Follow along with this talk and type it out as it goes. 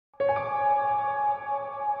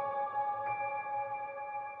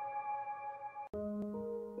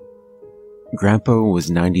Grandpa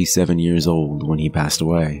was 97 years old when he passed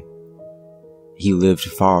away. He lived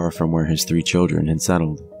far from where his 3 children had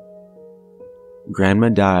settled. Grandma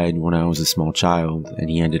died when I was a small child, and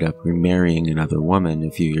he ended up remarrying another woman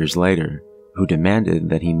a few years later, who demanded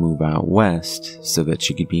that he move out west so that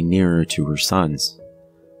she could be nearer to her sons.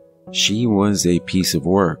 She was a piece of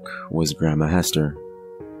work, was Grandma Hester.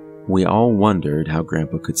 We all wondered how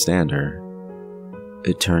Grandpa could stand her.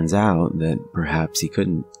 It turns out that perhaps he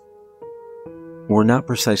couldn't. We're not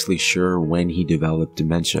precisely sure when he developed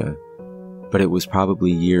dementia, but it was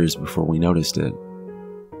probably years before we noticed it.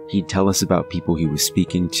 He'd tell us about people he was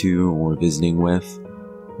speaking to or visiting with,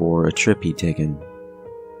 or a trip he'd taken.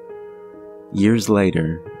 Years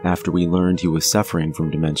later, after we learned he was suffering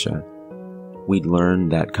from dementia, we'd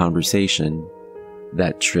learned that conversation,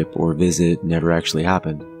 that trip or visit never actually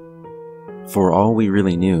happened. For all we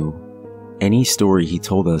really knew, any story he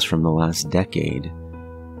told us from the last decade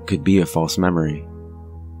could be a false memory.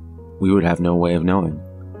 We would have no way of knowing.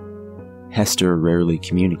 Hester rarely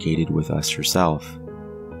communicated with us herself.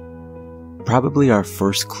 Probably our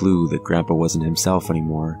first clue that Grandpa wasn't himself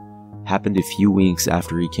anymore happened a few weeks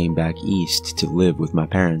after he came back east to live with my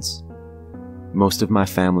parents. Most of my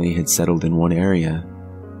family had settled in one area.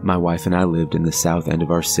 My wife and I lived in the south end of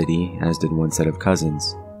our city, as did one set of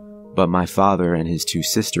cousins. But my father and his 2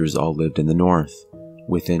 sisters all lived in the north,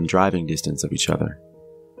 within driving distance of each other.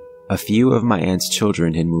 A few of my aunt's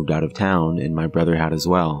children had moved out of town, and my brother had as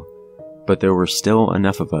well, but there were still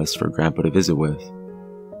enough of us for Grandpa to visit with.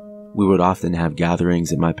 We would often have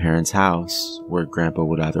gatherings at my parents' house, where Grandpa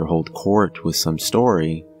would either hold court with some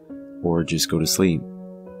story, or just go to sleep.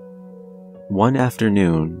 One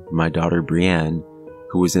afternoon, my daughter Brienne,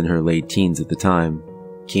 who was in her late teens at the time,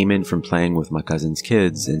 came in from playing with my cousin's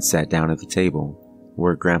kids and sat down at the table,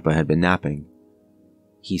 where Grandpa had been napping.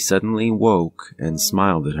 He suddenly woke and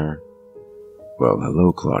smiled at her. "Well,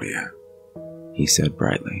 hello, Claudia," he said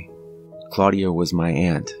brightly. Claudia was my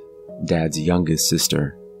aunt, Dad's youngest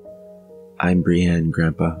sister. "I'm Brienne,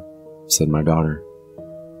 Grandpa," said my daughter.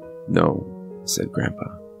 "No," said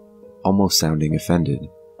Grandpa, almost sounding offended.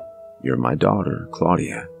 "You're my daughter,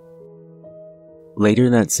 Claudia."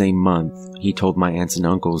 Later that same month, he told my aunts and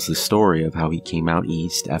uncles the story of how he came out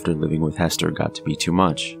east after living with Hester got to be too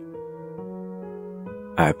much.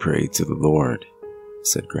 "I prayed to the Lord,"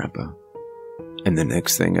 said Grandpa, "and the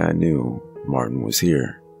next thing I knew, Martin was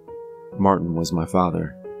here." Martin was my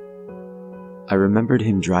father. I remembered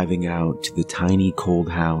him driving out to the tiny cold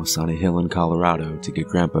house on a hill in Colorado to get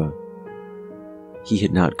Grandpa. He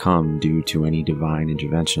had not come due to any divine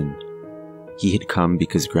intervention. He had come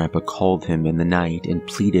because Grandpa called him in the night and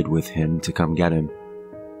pleaded with him to come get him.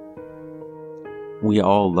 We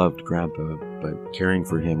all loved Grandpa, but caring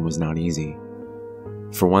for him was not easy.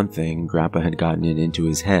 For one thing, Grandpa had gotten it into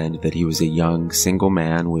his head that he was a young, single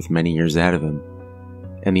man with many years ahead of him,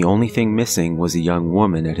 and the only thing missing was a young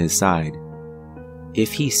woman at his side.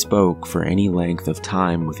 If he spoke for any length of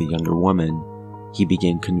time with a younger woman, he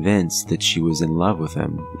became convinced that she was in love with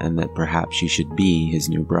him and that perhaps she should be his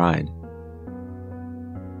new bride.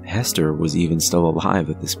 Hester was even still alive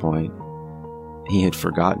at this point. He had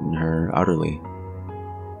forgotten her utterly.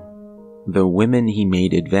 The women he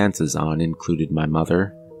made advances on included my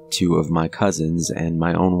mother, 2 of my cousins, and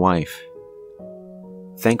my own wife.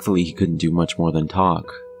 Thankfully, he couldn't do much more than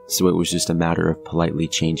talk, so it was just a matter of politely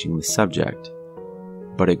changing the subject.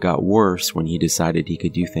 But it got worse when he decided he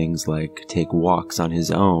could do things like take walks on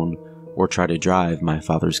his own or try to drive my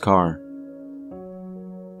father's car.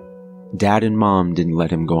 Dad and Mom didn't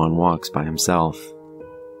let him go on walks by himself,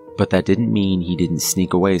 but that didn't mean he didn't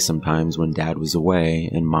sneak away sometimes when Dad was away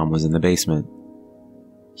and Mom was in the basement.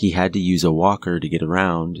 He had to use a walker to get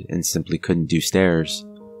around and simply couldn't do stairs,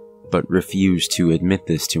 but refused to admit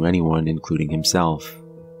this to anyone, including himself.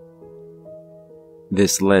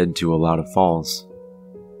 This led to a lot of falls.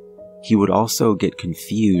 He would also get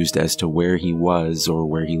confused as to where he was or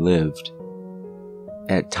where he lived.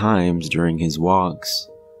 At times during his walks,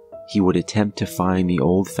 he would attempt to find the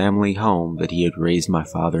old family home that he had raised my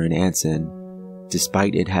father and aunts in,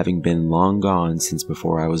 despite it having been long gone since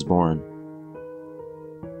before I was born.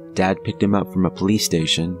 Dad picked him up from a police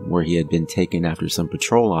station where he had been taken after some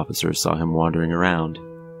patrol officers saw him wandering around,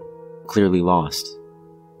 clearly lost.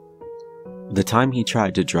 The time he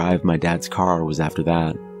tried to drive my dad's car was after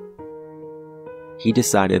that. He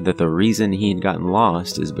decided that the reason he had gotten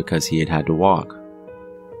lost is because he had had to walk.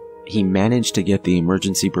 He managed to get the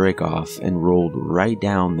emergency brake off and rolled right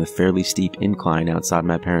down the fairly steep incline outside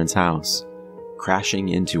my parents' house, crashing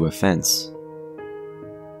into a fence.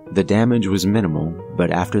 The damage was minimal,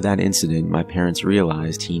 but after that incident, my parents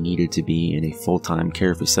realized he needed to be in a full-time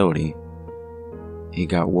care facility, It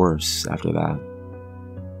got worse after that.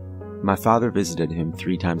 My father visited him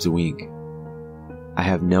 3 times a week. I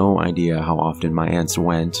have no idea how often my aunts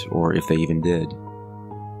went or if they even did.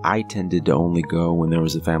 I tended to only go when there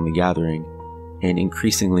was a family gathering, and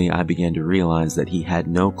increasingly I began to realize that he had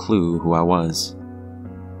no clue who I was.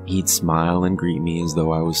 He'd smile and greet me as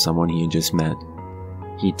though I was someone he had just met.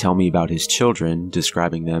 He'd tell me about his children,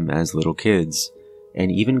 describing them as little kids,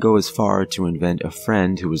 and even go as far to invent a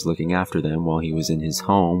friend who was looking after them while he was in his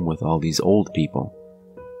home with all these old people.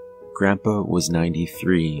 Grandpa was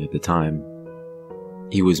 93 at the time.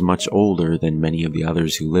 He was much older than many of the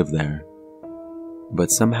others who lived there,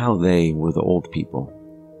 but somehow they were the old people.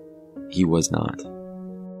 He was not.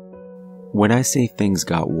 When I say things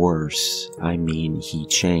got worse, I mean he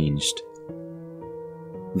changed.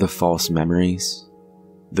 The false memories,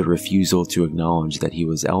 the refusal to acknowledge that he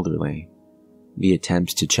was elderly, the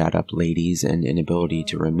attempts to chat up ladies and inability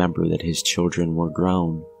to remember that his children were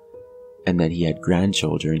grown, and that he had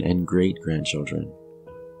grandchildren and great-grandchildren.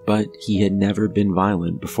 But he had never been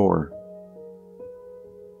violent before.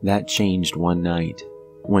 That changed one night,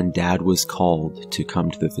 when Dad was called to come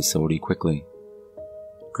to the facility quickly.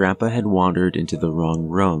 Grandpa had wandered into the wrong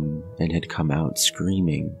room and had come out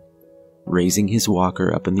screaming, raising his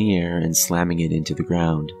walker up in the air and slamming it into the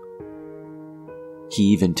ground. He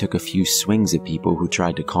even took a few swings at people who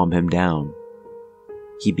tried to calm him down.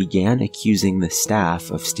 He began accusing the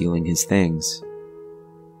staff of stealing his things.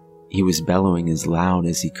 He was bellowing as loud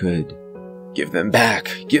as he could. "Give them back!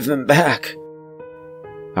 Give them back!"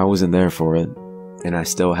 I wasn't there for it, and I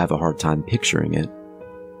still have a hard time picturing it.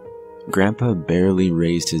 Grandpa barely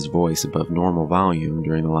raised his voice above normal volume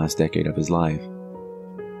during the last decade of his life.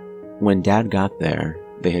 When Dad got there,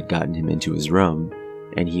 they had gotten him into his room,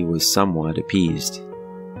 and he was somewhat appeased.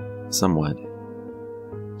 Somewhat.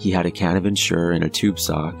 He had a can of Ensure in a tube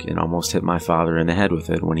sock and almost hit my father in the head with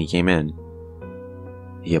it when he came in.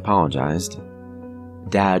 He apologized.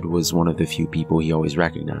 Dad was one of the few people he always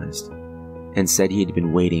recognized, and said he had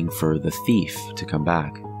been waiting for the thief to come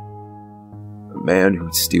back. "A man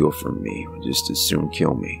who'd steal from me would just as soon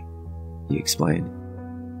kill me," he explained.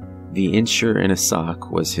 The Ensure in a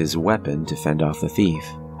sock was his weapon to fend off the thief.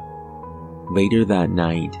 Later that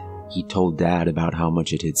night, he told Dad about how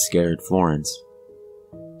much it had scared Florence.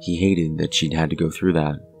 He hated that she'd had to go through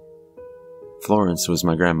that. Florence was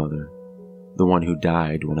my grandmother, the one who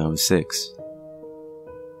died when I was 6.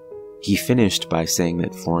 He finished by saying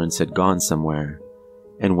that Florence had gone somewhere,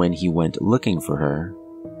 and when he went looking for her,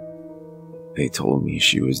 they told me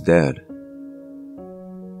she was dead.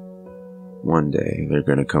 One day, they're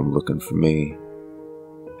gonna come looking for me,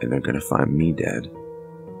 and they're gonna find me dead.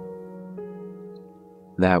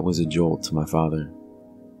 That was a jolt to my father.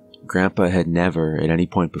 Grandpa had never, at any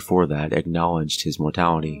point before that, acknowledged his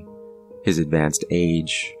mortality, his advanced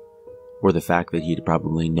age, or the fact that he'd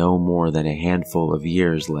probably no more than a handful of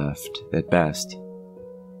years left, at best.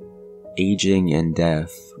 Aging and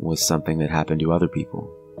death was something that happened to other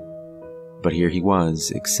people. But here he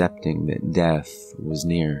was, accepting that death was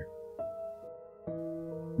near.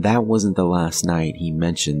 That wasn't the last night he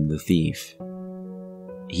mentioned the thief.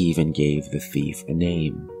 He even gave the thief a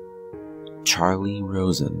name. Charlie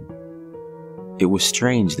Rosen. It was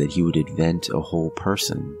strange that he would invent a whole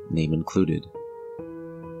person, name included.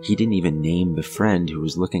 He didn't even name the friend who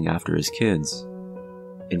was looking after his kids.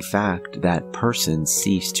 In fact, that person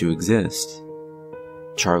ceased to exist.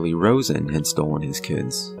 Charlie Rosen had stolen his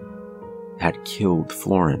kids, had killed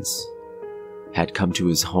Florence, had come to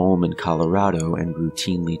his home in Colorado and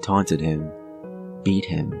routinely taunted him, beat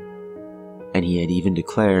him, and he had even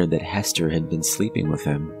declared that Hester had been sleeping with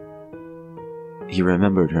him. He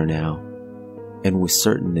remembered her now, and was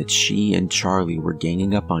certain that she and Charlie were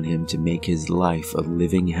ganging up on him to make his life a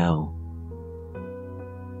living hell.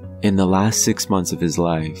 In the last 6 months of his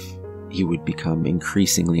life, he would become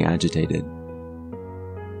increasingly agitated.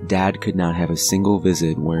 Dad could not have a single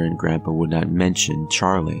visit wherein Grandpa would not mention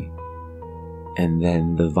Charlie, and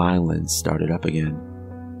then the violence started up again.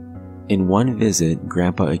 In one visit,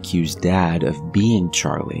 Grandpa accused Dad of being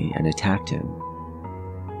Charlie and attacked him.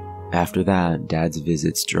 After that, Dad's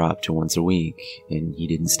visits dropped to once a week, and he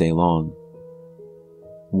didn't stay long.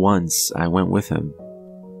 Once, I went with him.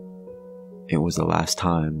 It was the last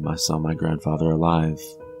time I saw my grandfather alive,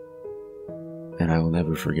 and I will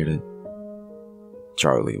never forget it.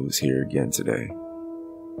 "Charlie was here again today,"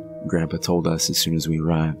 Grandpa told us as soon as we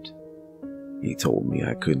arrived. "He told me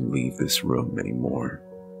I couldn't leave this room anymore.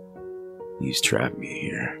 He's trapped me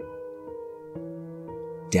here."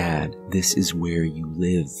 "Dad, this is where you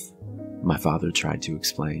live," my father tried to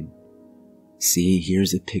explain. "See,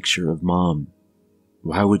 here's a picture of Mom.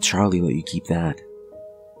 Why would Charlie let you keep that?"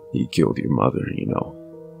 He killed your mother,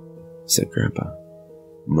 said Grandpa.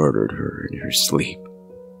 Murdered her in her sleep.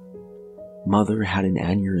 Mother had an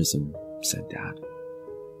aneurysm, said Dad.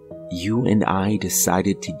 You and I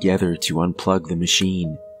decided together to unplug the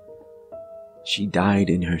machine. She died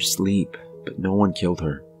in her sleep, but no one killed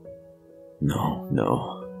her.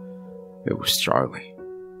 No. It was Charlie.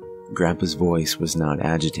 Grandpa's voice was not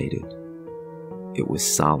agitated. It was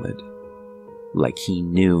solid, like he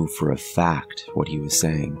knew for a fact what he was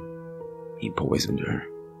saying. He poisoned her,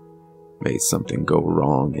 made something go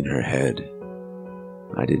wrong in her head.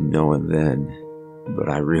 I didn't know it then, but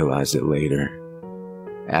I realized it later,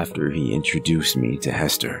 after he introduced me to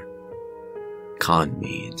Hester, conned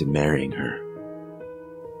me into marrying her.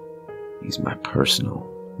 He's my personal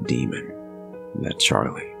demon, that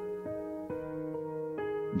Charlie.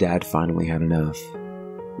 Dad finally had enough.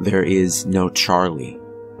 There is no Charlie,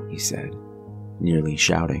 he said, nearly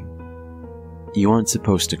shouting. You aren't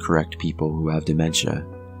supposed to correct people who have dementia.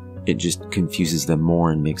 It just confuses them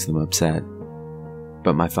more and makes them upset.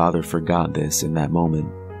 But my father forgot this in that moment.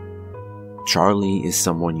 Charlie is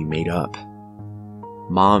someone you made up.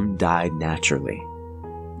 Mom died naturally.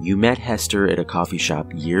 You met Hester at a coffee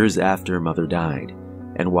shop years after Mother died,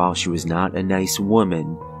 and while she was not a nice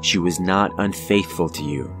woman, she was not unfaithful to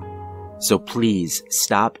you. So please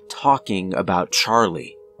stop talking about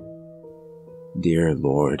Charlie. Dear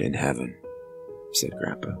Lord in heaven, said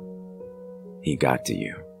Grandpa. He got to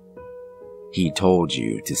you. He told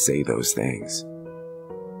you to say those things.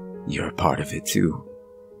 You're a part of it too.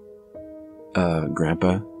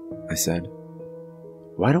 Grandpa, I said,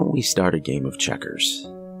 why don't we start a game of checkers?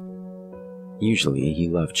 Usually he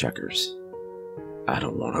loved checkers. I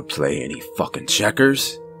don't want to play any fucking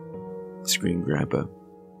checkers, screamed Grandpa.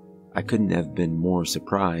 I couldn't have been more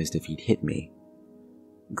surprised if he'd hit me.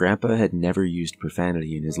 Grandpa had never used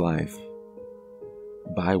profanity in his life.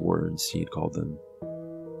 Bywords, he had called them,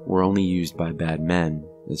 were only used by bad men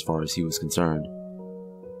as far as he was concerned.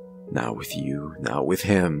 Not with you, not with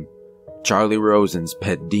him. Charlie Rosen's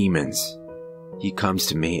pet demons. He comes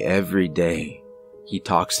to me every day. He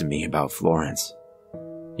talks to me about Florence.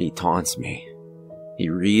 He taunts me. He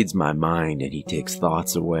reads my mind and he takes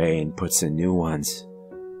thoughts away and puts in new ones.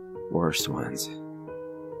 Worse ones.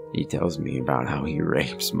 He tells me about how he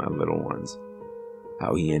rapes my little ones.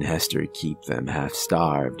 How he and Hester keep them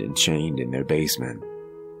half-starved and chained in their basement.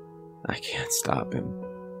 I can't stop him.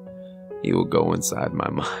 He will go inside my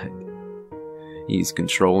mind. He's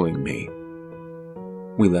controlling me.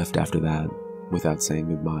 We left after that, without saying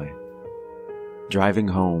goodbye. Driving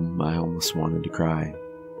home, I almost wanted to cry.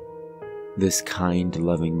 This kind,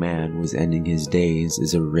 loving man was ending his days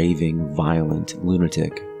as a raving, violent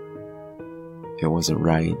lunatic. It wasn't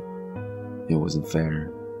right. It wasn't fair.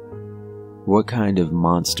 What kind of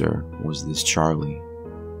monster was this Charlie?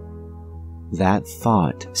 That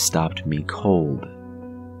thought stopped me cold.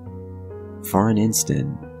 For an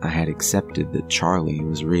instant, I had accepted that Charlie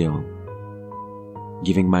was real.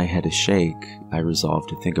 Giving my head a shake, I resolved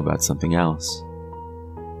to think about something else.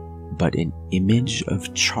 But an image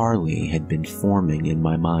of Charlie had been forming in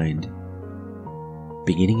my mind.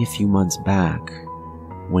 Beginning a few months back,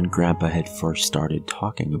 when Grandpa had first started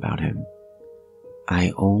talking about him,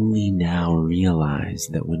 I only now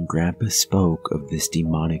realized that when Grandpa spoke of this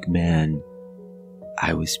demonic man,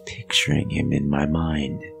 I was picturing him in my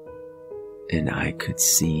mind, and I could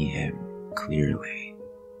see him clearly.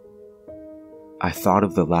 I thought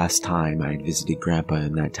of the last time I had visited Grandpa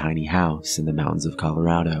in that tiny house in the mountains of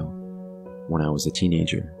Colorado, when I was a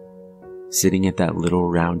teenager, sitting at that little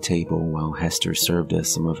round table while Hester served us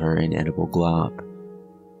some of her inedible glop.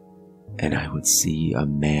 And I would see a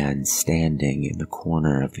man standing in the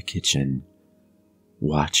corner of the kitchen,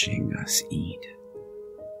 watching us eat.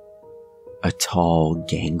 A tall,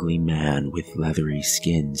 gangly man with leathery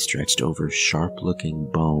skin stretched over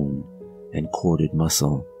sharp-looking bone and corded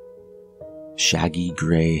muscle. Shaggy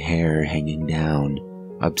gray hair hanging down,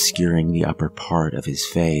 obscuring the upper part of his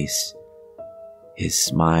face. His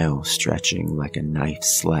smile stretching like a knife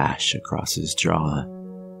slash across his jaw.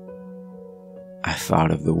 I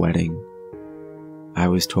thought of the wedding. I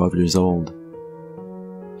was 12 years old.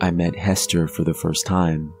 I met Hester for the first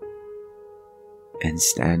time. And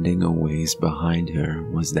standing a ways behind her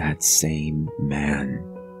was that same man.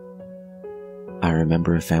 I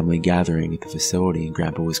remember a family gathering at the facility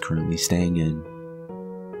Grandpa was currently staying in.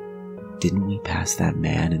 Didn't we pass that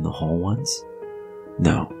man in the hall once?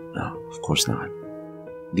 No, of course not.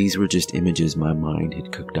 These were just images my mind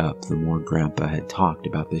had cooked up the more Grandpa had talked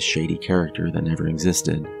about this shady character that never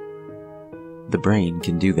existed. The brain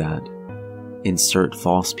can do that. insert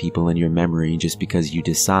false people in your memory just because you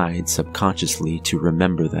decide subconsciously to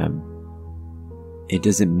remember them. It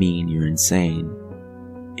doesn't mean you're insane.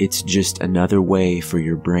 It's just another way for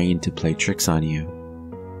your brain to play tricks on you.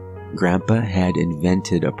 Grandpa had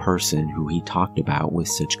invented a person who he talked about with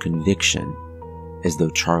such conviction, as though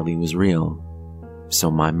Charlie was real. So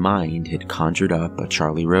my mind had conjured up a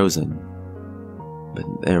Charlie Rosen. But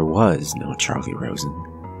there was no Charlie Rosen.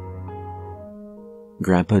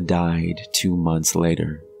 Grandpa died 2 months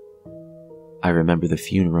later. I remember the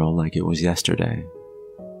funeral like it was yesterday.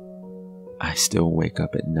 I still wake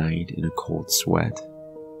up at night in a cold sweat,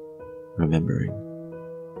 remembering.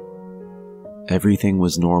 Everything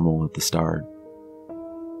was normal at the start.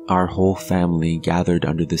 Our whole family gathered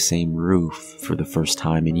under the same roof for the first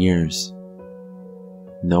time in years.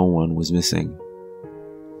 No one was missing.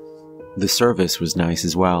 The service was nice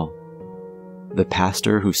as well. The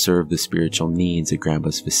pastor who served the spiritual needs at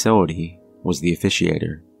Grandpa's facility was the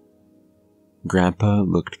officiator. Grandpa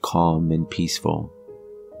looked calm and peaceful,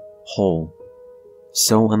 whole,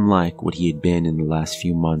 so unlike what he had been in the last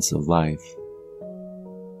few months of life.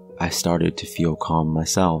 I started to feel calm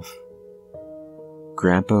myself.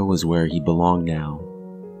 Grandpa was where he belonged now,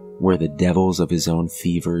 where the devils of his own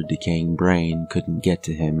fevered, decaying brain couldn't get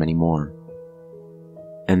to him anymore.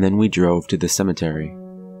 And then we drove to the cemetery.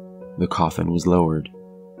 The coffin was lowered.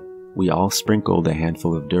 We all sprinkled a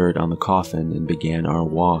handful of dirt on the coffin and began our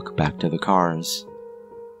walk back to the cars.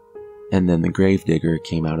 And then the gravedigger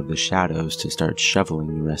came out of the shadows to start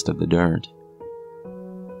shoveling the rest of the dirt.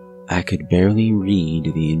 I could barely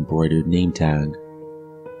read the embroidered name tag.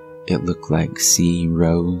 It looked like C.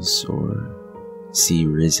 Rose or C.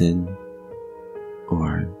 Risen,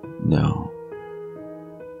 or no,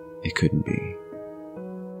 it couldn't be.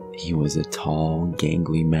 He was a tall,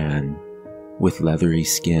 gangly man with leathery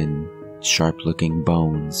skin, sharp-looking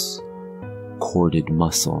bones, corded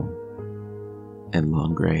muscle, and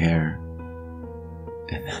long gray hair.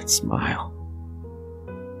 And that smile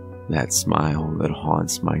that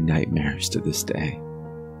haunts my nightmares to this day.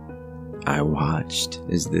 I watched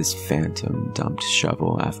as this phantom dumped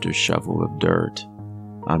shovel after shovel of dirt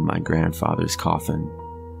on my grandfather's coffin.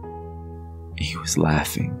 He was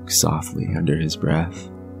laughing softly under his breath,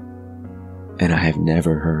 and I have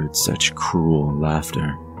never heard such cruel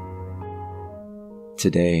laughter.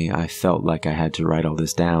 Today, I felt like I had to write all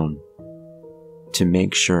this down, to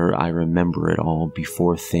make sure I remember it all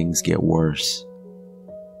before things get worse.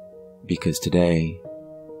 Because today,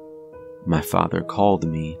 my father called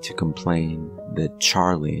me to complain that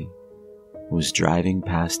Charlie was driving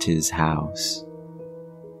past his house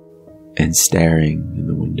and staring in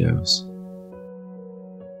the windows.